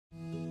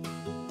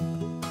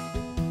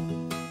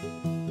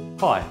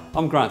Hi,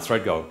 I'm Grant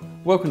Threadgold.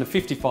 Welcome to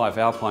 55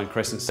 Alpine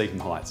Crescent,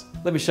 Seacombe Heights.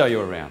 Let me show you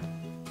around.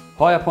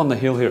 High up on the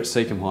hill here at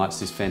Seacombe Heights,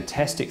 this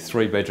fantastic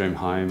 3-bedroom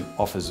home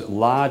offers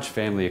large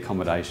family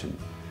accommodation.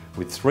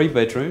 With 3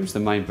 bedrooms, the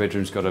main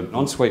bedroom's got an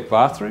ensuite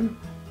bathroom.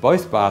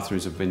 Both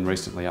bathrooms have been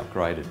recently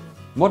upgraded.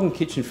 Modern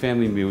kitchen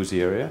family meals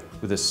area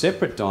with a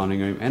separate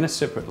dining room and a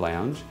separate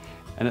lounge.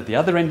 And at the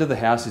other end of the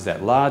house is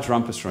that large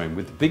rumpus room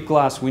with big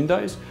glass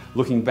windows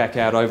looking back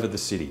out over the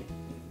city.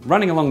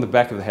 Running along the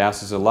back of the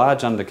house is a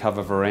large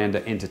undercover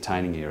veranda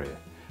entertaining area.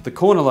 The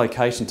corner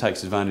location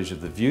takes advantage of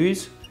the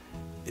views.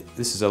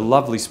 This is a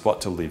lovely spot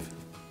to live.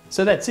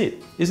 So that's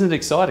it. Isn't it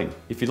exciting?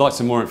 If you'd like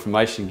some more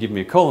information, give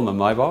me a call on my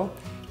mobile.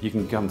 You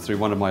can come through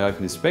one of my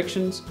open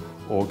inspections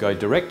or go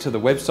direct to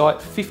the website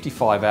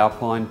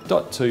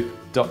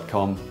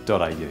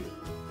 55alpine.toop.com.au.